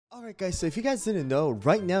Alright guys, so if you guys didn't know,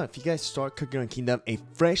 right now if you guys start Cookie Run Kingdom, a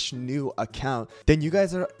fresh new account, then you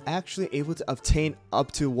guys are actually able to obtain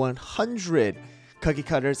up to 100 cookie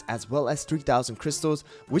cutters as well as 3,000 crystals,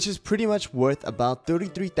 which is pretty much worth about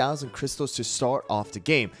 33,000 crystals to start off the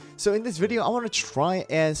game. So in this video, I want to try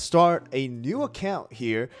and start a new account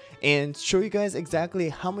here and show you guys exactly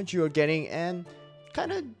how much you are getting and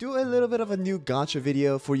kind of do a little bit of a new gacha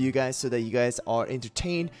video for you guys so that you guys are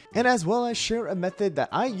entertained, and as well as share a method that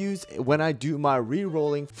I use when I do my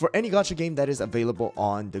re-rolling for any gacha game that is available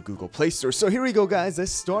on the Google Play Store. So here we go guys, let's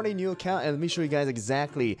start a new account and let me show you guys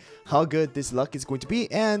exactly how good this luck is going to be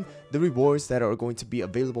and the rewards that are going to be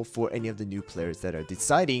available for any of the new players that are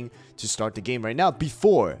deciding to start the game right now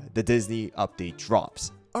before the Disney update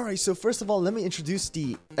drops. Alright, so first of all, let me introduce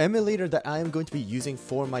the emulator that I am going to be using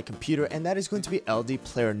for my computer, and that is going to be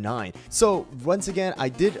LDPlayer 9. So once again, I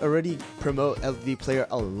did already promote LDPlayer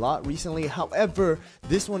a lot recently. However,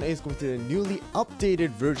 this one is going to be a newly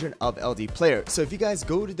updated version of LDPlayer. So if you guys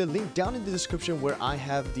go to the link down in the description where I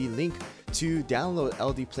have the link to download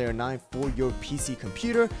LDPlayer 9 for your PC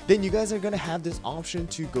computer, then you guys are going to have this option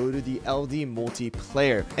to go to the LD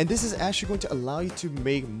multiplayer, and this is actually going to allow you to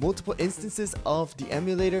make multiple instances of the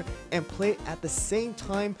emulator and play at the same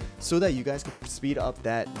time so that you guys can speed up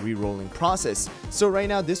that re-rolling process. So right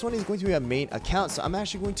now this one is going to be a main account, so I'm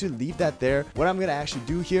actually going to leave that there. What I'm going to actually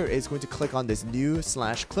do here is going to click on this new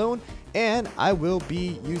 /clone, and I will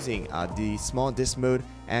be using the small disk mode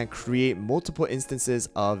and create multiple instances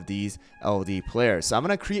of these LD players. So I'm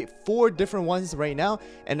gonna create 4 different ones right now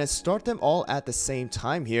and then start them all at the same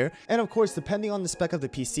time here. And of course, depending on the spec of the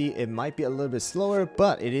PC, it might be a little bit slower,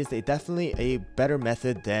 but it is definitely a better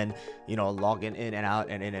method than, you know, logging in and out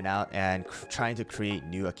and trying to create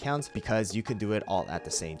new accounts, because you can do it all at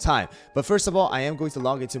the same time. But first of all, I am going to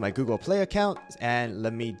log into my Google Play account and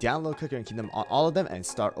let me download Cookie Run Kingdom on all of them and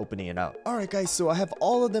start opening it up. Alright guys, so I have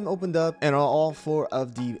all of them opened up, and on all 4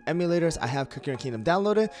 of the emulators I have Cookie Run Kingdom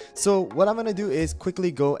downloaded. So what I'm gonna do is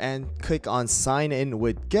quickly go and click on sign in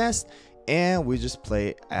with guest, and we just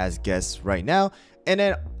play as guests right now. And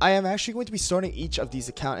then I am actually going to be starting each of these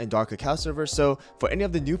account in Dark Cacao server. So for any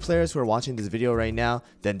of the new players who are watching this video right now,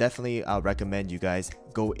 then definitely I'll recommend you guys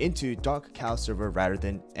go into Dark Cacao server rather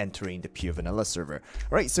than entering the Pure Vanilla server.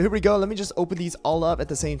 Alright, so here we go. Let me just open these all up at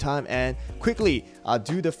the same time and quickly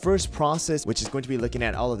do the first process, which is going to be looking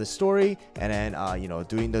at all of the story and then you know,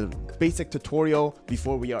 doing the basic tutorial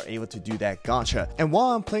before we are able to do that gacha. And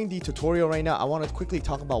while I'm playing the tutorial right now, I want to quickly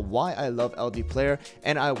talk about why I love LDPlayer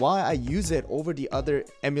and why I use it over the other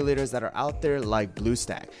emulators that are out there like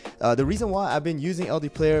BlueStack. The reason why I've been using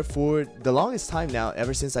LDPlayer for the longest time now,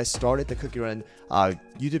 ever since I started the Cookie Run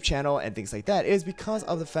YouTube channel and things like that, is because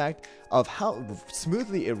of the fact of how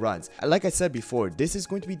smoothly it runs. Like I said before, this is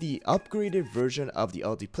going to be the upgraded version of the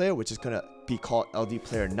LDPlayer, which is going to be called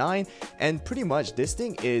LDPlayer 9, and pretty much this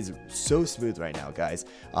thing is so smooth right now guys.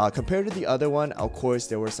 Compared to the other one, of course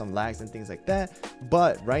there were some lags and things like that,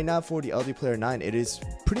 but right now for the LDPlayer 9, it is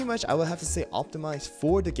pretty much, I would have to say, optimized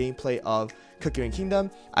for the gameplay of Cookie Run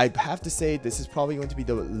Kingdom. I have to say this is probably going to be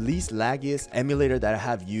the least laggiest emulator that I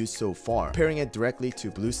have used so far, comparing it directly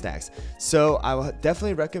to BlueStacks. So I will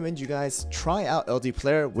definitely recommend you guys try out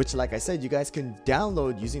LDPlayer, which, like I said, you guys can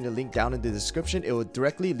download using the link down in the description. It will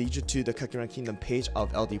directly lead you to the Cookie Run Kingdom page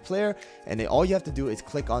of LDPlayer, and then all you have to do is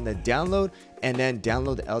click on the download and then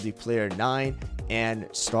download the LDPlayer 9 and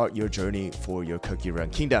start your journey for your Cookie Run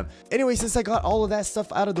Kingdom. Anyway, since I got all of that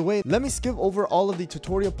stuff out of the way, let me skip over all of the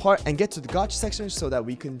tutorial part and get to the gacha section so that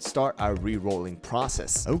we can start our re-rolling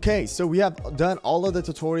process. Okay, so we have done all of the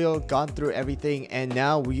tutorial, gone through everything, and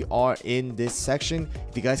now we are in this section.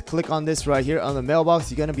 If you guys click on this right here on the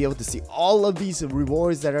mailbox, you're gonna be able to see all of these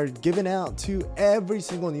rewards that are given out to every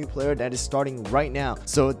single new player that is starting right now.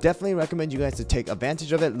 So definitely recommend you guys to take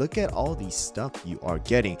advantage of it. Look at all these stuff you are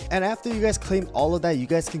getting, and after you guys claim all of that, you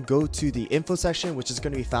guys can go to the info section, which is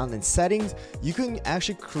going to be found in settings. You can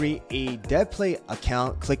actually create a DevPlay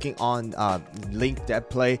account clicking on link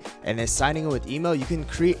DevPlay and then signing in with email. You can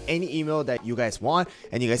create any email that you guys want,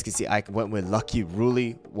 and you guys can see I went with Lucky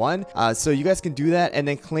Rooly 1. So you guys can do that and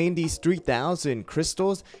then claim these 3,000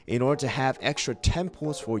 crystals in order to have extra 10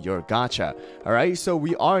 pulls for your gacha. Alright, so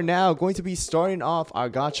we are now going to be starting off our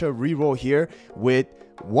gacha reroll here with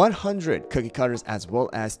 100 cookie cutters as well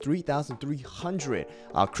as 3,300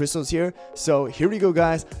 crystals here. So here we go,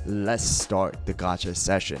 guys. Let's start the gacha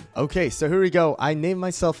session. Okay, so here we go. I named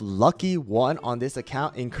myself Lucky One on this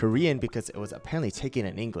account in Korean because it was apparently taken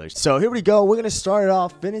in English. So here we go. We're gonna start it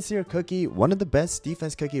off. Financier cookie, one of the best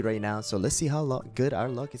defense cookie right now. So let's see how good our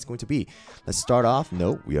luck is going to be. Let's start off.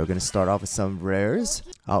 Nope, we are gonna start off with some rares.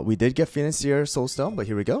 We did get Financier Soulstone, but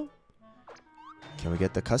here we go. Can we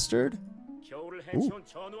get the custard? Ooh.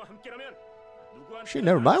 Shit,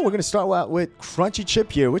 never mind. We're gonna start out with crunchy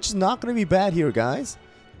chip here, which is not gonna be bad here, guys.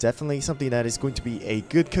 Definitely something that is going to be a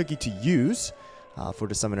good cookie to use for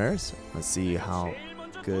the summoners. Let's see how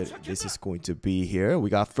good this is going to be here. We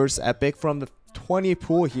got first epic from the 20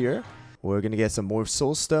 pool here. We're gonna get some more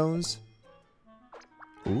soul stones.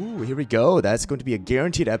 Ooh, here we go. That's going to be a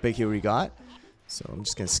guaranteed epic here we got. So I'm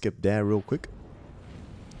just gonna skip that real quick.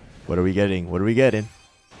 What are we getting? What are we getting?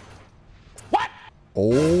 What?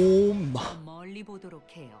 Oh my.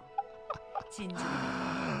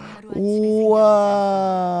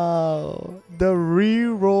 Wow. The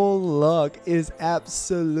reroll luck is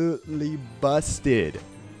absolutely busted.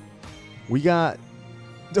 We got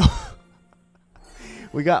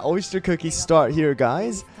we got oyster cookie start here,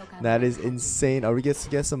 guys. That is insane. Are we going to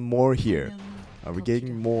get some more here? Are we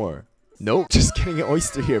getting more? Nope, just getting an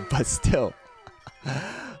oyster here, but still.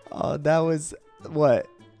 That was what?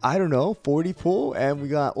 I don't know, 40 pull, and we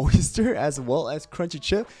got oyster as well as crunchy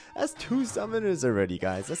chip. That's 2 summoners already,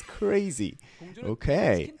 guys. That's crazy.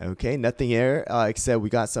 Okay, nothing here except we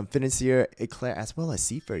got some Financier Eclair as well as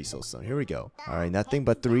Sea Fairy Soulstone. Here we go. All right, nothing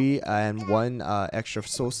but 3 and 1 extra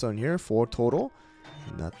Soulstone here, 4 total.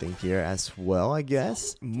 Nothing here as well, I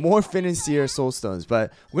guess. More Financier Soulstones,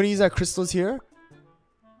 but we're gonna use our crystals here.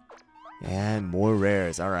 And more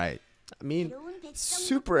rares. All right. I mean,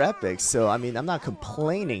 super epic, so I mean, I'm not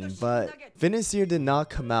complaining, but Financier did not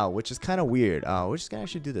come out, which is kind of weird. We're just gonna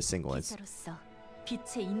actually do the single ones.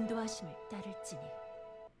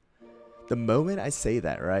 The moment I say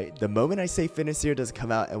that, right? The moment I say Financier doesn't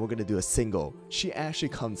come out and we're gonna do a single, she actually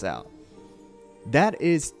comes out. That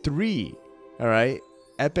is 3, all right,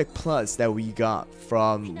 epic plus that we got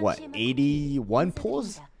from what, 81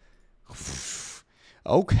 pulls?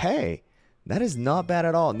 Okay. That is not bad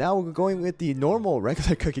at all. Now we're going with the normal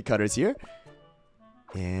regular cookie cutters here.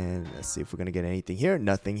 And let's see if we're going to get anything here.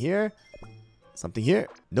 Nothing here. Something here.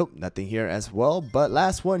 Nope, nothing here as well. But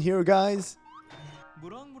last one here, guys.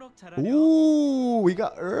 Ooh, we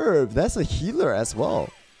got herb. That's a healer as well.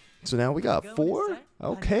 So now we got 4.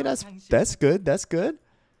 Okay, that's good. That's good.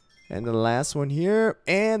 And the last one here,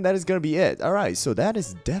 and that is going to be it. All right, so that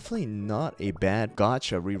is definitely not a bad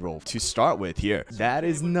gacha reroll to start with here. That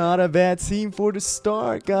is not a bad team for the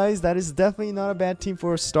start, guys. That is definitely not a bad team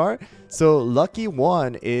for a start. So Lucky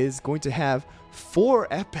One is going to have 4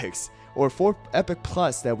 epics, or 4 epic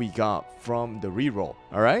plus that we got from the reroll.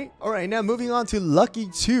 All right, now moving on to Lucky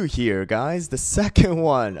 2 here, guys, the second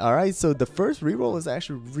one. All right, so the first reroll is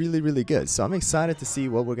actually really good, so I'm excited to see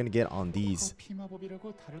what we're gonna get on these.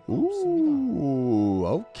 Ooh,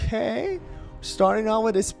 okay, starting out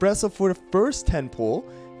with espresso for the first 10 pull.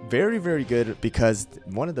 Very good, because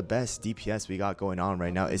one of the best DPS we got going on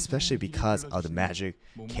right now, especially because of the magic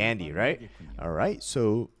candy, right? All right,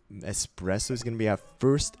 so espresso is gonna be our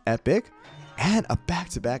first epic, and a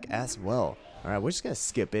back-to-back as well. All right, we're just gonna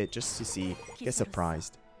skip it just to see, get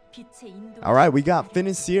surprised. All right, we got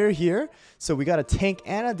Financier here, so we got a tank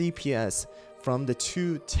and a DPS from the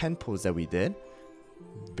 2 10 pulls that we did.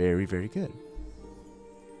 Very good.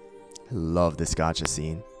 I love this gacha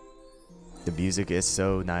scene. The music is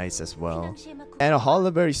so nice as well, and a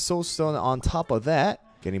Hollow-Berry Soulstone on top of that.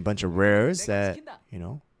 Getting a bunch of rares that, you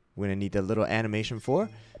know, we're gonna need a little animation for.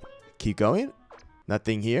 Keep going.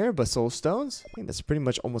 Nothing here but soul stones. I think that's pretty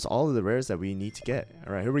much almost all of the rares that we need to get.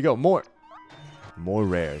 All right, here we go. More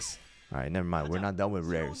rares. All right, never mind. We're not done with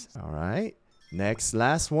rares. All right,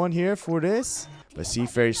 last one here for this. But Sea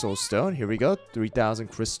Fairy Soul Stone. Here we go. 3,000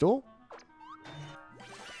 crystal.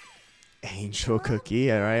 Angel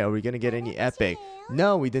cookie. All right, are we gonna get any epic?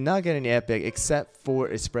 No, we did not get any epic except for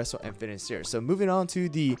espresso and Financier. So moving on to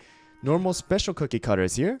the normal special cookie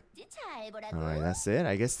cutters here. Alright, that's it.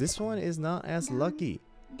 I guess this one is not as lucky.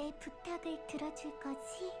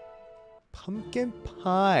 Pumpkin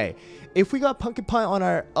pie. If we got pumpkin pie on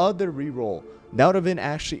our other reroll, that would have been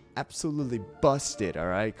actually absolutely busted,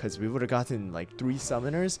 alright? Because we would have gotten like 3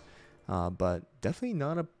 summoners. But definitely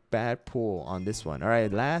not a bad pull on this one.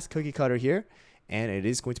 Alright, last cookie cutter here. and it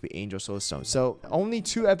is going to be Angel Soul Stone. So only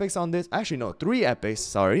 2 epics on this. Actually, no, 3 epics.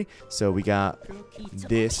 Sorry. So we got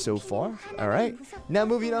this so far. All right. Now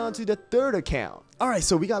moving on to the 3rd account. All right.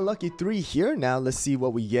 So we got lucky 3 here. Now let's see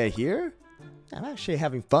what we get here. I'm actually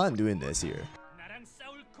having fun doing this here.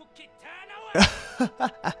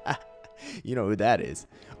 You know who that is.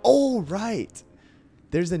 Oh, right.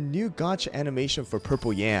 There's a new gacha animation for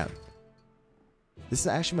Purple Yam. This is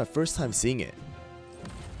actually my first time seeing it.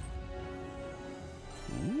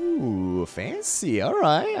 Ooh, fancy. All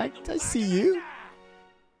right, I see you.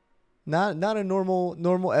 Not a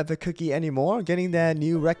normal epic cookie anymore. Getting that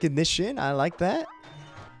new recognition. I like that.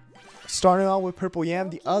 Starting out with Purple Yam,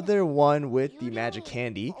 the other one with the magic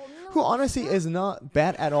candy, who honestly is not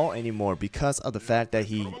bad at all anymore because of the fact that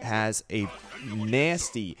he has a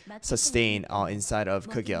nasty sustain inside of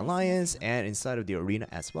Cookie Alliance and inside of the arena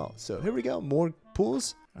as well. So here we go, more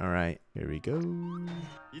pools. All right, here we go.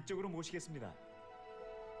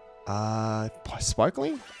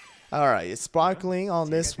 Sparkling. All right, it's sparkling on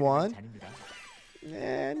this one.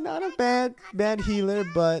 Not a bad healer,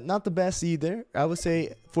 but not the best either. I would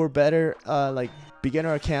say for better like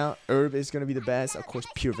beginner account, herb is gonna be the best. Of course,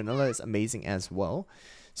 pure vanilla is amazing as well.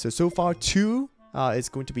 So far 2 is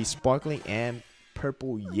going to be sparkling and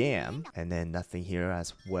Purple Yam, and then nothing here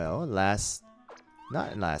as well.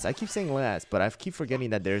 Not last. I keep saying last, but I keep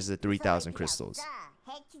forgetting that there's the 3,000 crystals.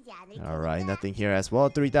 All right, nothing here as well.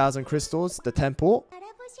 3,000 crystals, the temple.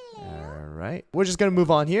 All right, we're just gonna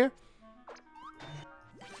move on here.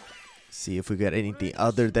 See if we get anything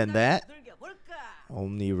other than that.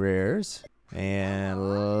 Only rares.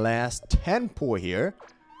 And last 10 pull here.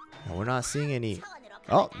 And we're not seeing any.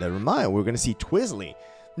 Oh, never mind. We're going to see Twizzly.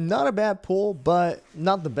 Not a bad pull, but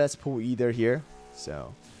not the best pull either here.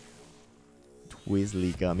 So,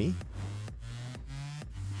 Twizzly Gummy.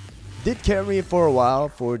 Did carry it for a while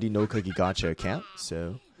for the No Cookie Gacha account.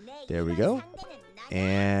 So, there we go.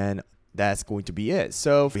 And that's going to be it.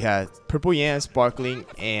 So we had Purple Yam, Sparkling,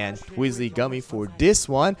 and Twizzly Gummy for this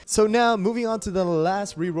one. So now moving on to the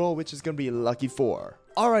last reroll, which is going to be Lucky 4.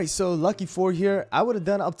 Alright, so Lucky 4 here. I would have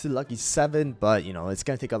done up to Lucky 7, but you know, it's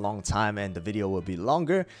going to take a long time and the video will be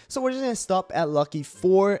longer. So we're just going to stop at Lucky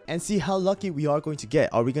 4 and see how lucky we are going to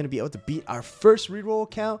get. Are we going to be able to beat our first reroll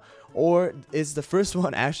account, or is the first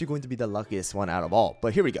one actually going to be the luckiest one out of all?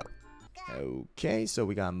 But here we go. Okay, so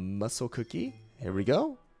we got Muscle Cookie. Here we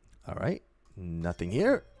go. All right, nothing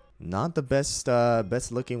here. Not the best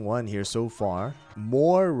looking one here so far.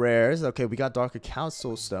 More rares. Okay, we got Darker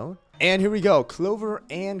Council Stone. And here we go, Clover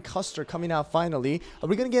and Custard coming out finally. Are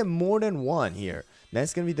we gonna get more than one here?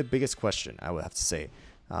 That's gonna be the biggest question, I would have to say.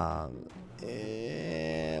 We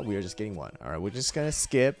are just getting one. All right, we're just gonna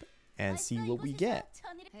skip and see what we get.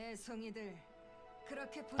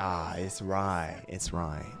 It's Rye. It's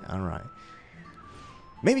Rye. All right.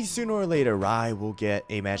 Maybe sooner or later, Rye will get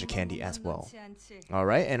a magic candy as well.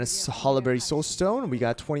 Alright, and a Hollow Soul Stone. We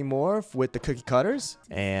got 20 more with the cookie cutters.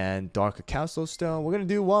 And Darker Council Stone. We're going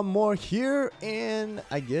to do one more here. And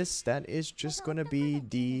I guess that is just going to be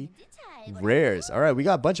the rares. Alright, we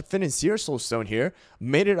got a bunch of Financier Soul Stone here.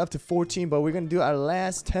 Made it up to 14, but we're going to do our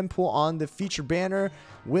last 10 pull on the feature banner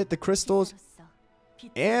with the crystals.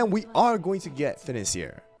 And we are going to get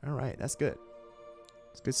Financier. Alright, that's good.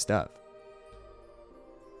 It's good stuff.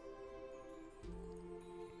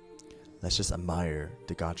 Let's just admire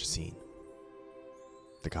the gacha scene.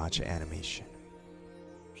 The gacha animation.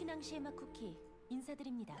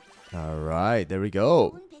 Alright, there we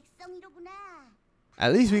go.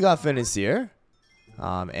 At least we got Financier.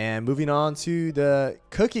 And moving on to the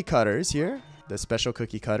cookie cutters here. The special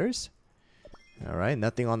cookie cutters. Alright,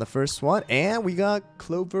 nothing on the first one. And we got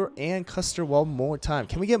Clover and Custard one more time.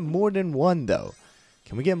 Can we get more than one though?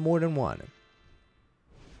 Can we get more than one?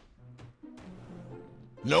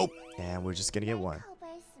 Nope. And we're just gonna get one.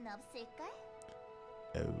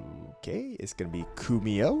 Okay, it's gonna be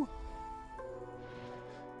Kumio.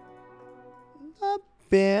 Not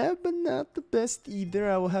bad, but not the best either,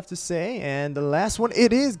 I will have to say. And the last one,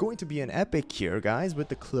 it is going to be an epic here, guys, with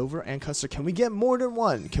the Clover and Custard. Can we get more than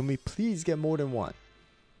one? Can we please get more than one?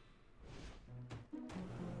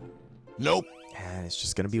 Nope. And it's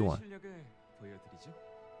just gonna be one.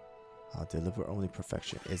 I'll deliver only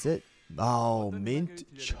perfection. Is it? Oh, Mint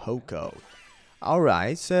Choco.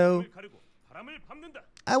 Alright, so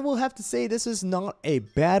I will have to say this is not a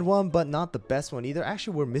bad one, but not the best one either.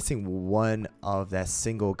 Actually, we're missing one of that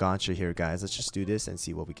single gacha here, guys. Let's just do this and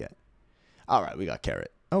see what we get. Alright, we got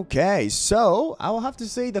Carrot. Okay, so I will have to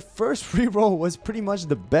say the first reroll was pretty much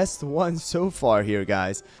the best one so far here,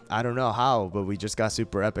 guys. I don't know how, but we just got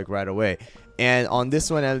super epic right away. And on this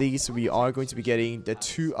one, at least, we are going to be getting the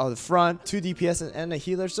 2 out the front, 2 DPS and a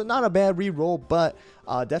healer. So not a bad reroll, but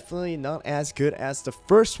definitely not as good as the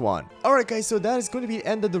first one. Alright guys, so that is going to be the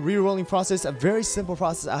end of the rerolling process. A very simple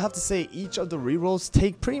process. I have to say each of the rerolls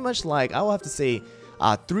take pretty much like, I will have to say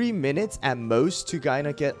 3 minutes at most to kind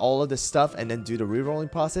of get all of the stuff and then do the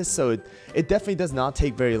rerolling process. So it definitely does not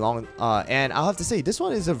take very long. And I'll have to say this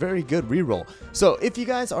one is a very good reroll. So if you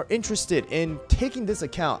guys are interested in taking this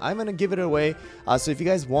account, I'm gonna give it away. So if you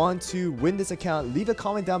guys want to win this account, leave a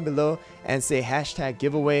comment down below and say hashtag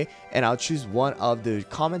giveaway, and I'll choose one of the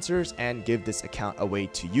commenters and give this account away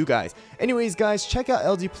to you guys. Anyways guys, check out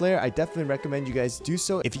LDPlayer. I definitely recommend you guys do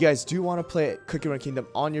so. If you guys do want to play Cookie Run Kingdom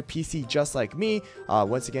on your PC just like me,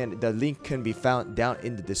 once again, the link can be found down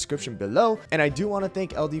in the description below. And I do want to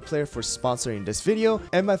thank LDPlayer for sponsoring this video.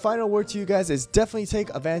 And my final word to you guys is definitely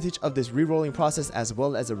take advantage of this rerolling process as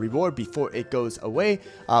well as a reward before it goes away.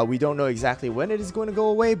 We don't know exactly when it is going to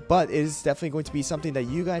go away, but it is definitely going to be something that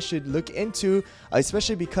you guys should look into,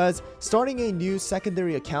 especially because starting a new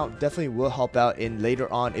secondary account definitely will help out in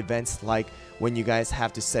later on events like when you guys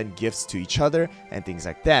have to send gifts to each other and things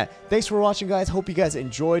like that. Thanks for watching guys, hope you guys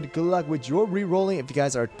enjoyed. Good luck with your rerolling if you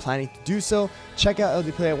guys are planning to do so. Check out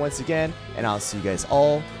LDPlayer once again, and I'll see you guys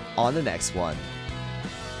all on the next one.